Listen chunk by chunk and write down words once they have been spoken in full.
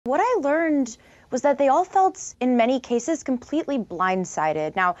learned was that they all felt, in many cases, completely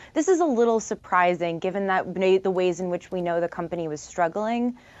blindsided. Now, this is a little surprising given that the ways in which we know the company was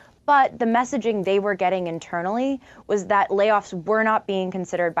struggling. But the messaging they were getting internally was that layoffs were not being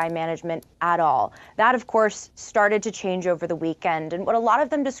considered by management at all. That, of course, started to change over the weekend. And what a lot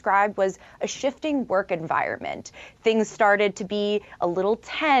of them described was a shifting work environment. Things started to be a little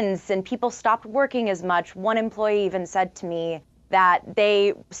tense and people stopped working as much. One employee even said to me that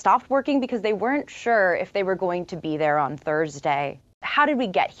they stopped working because they weren't sure if they were going to be there on Thursday. How did we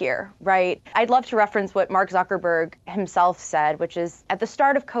get here, right? I'd love to reference what Mark Zuckerberg himself said, which is at the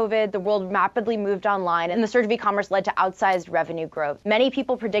start of COVID, the world rapidly moved online and the surge of e-commerce led to outsized revenue growth. Many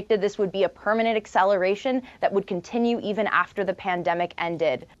people predicted this would be a permanent acceleration that would continue even after the pandemic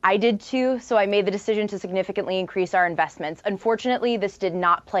ended. I did too, so I made the decision to significantly increase our investments. Unfortunately, this did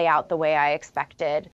not play out the way I expected.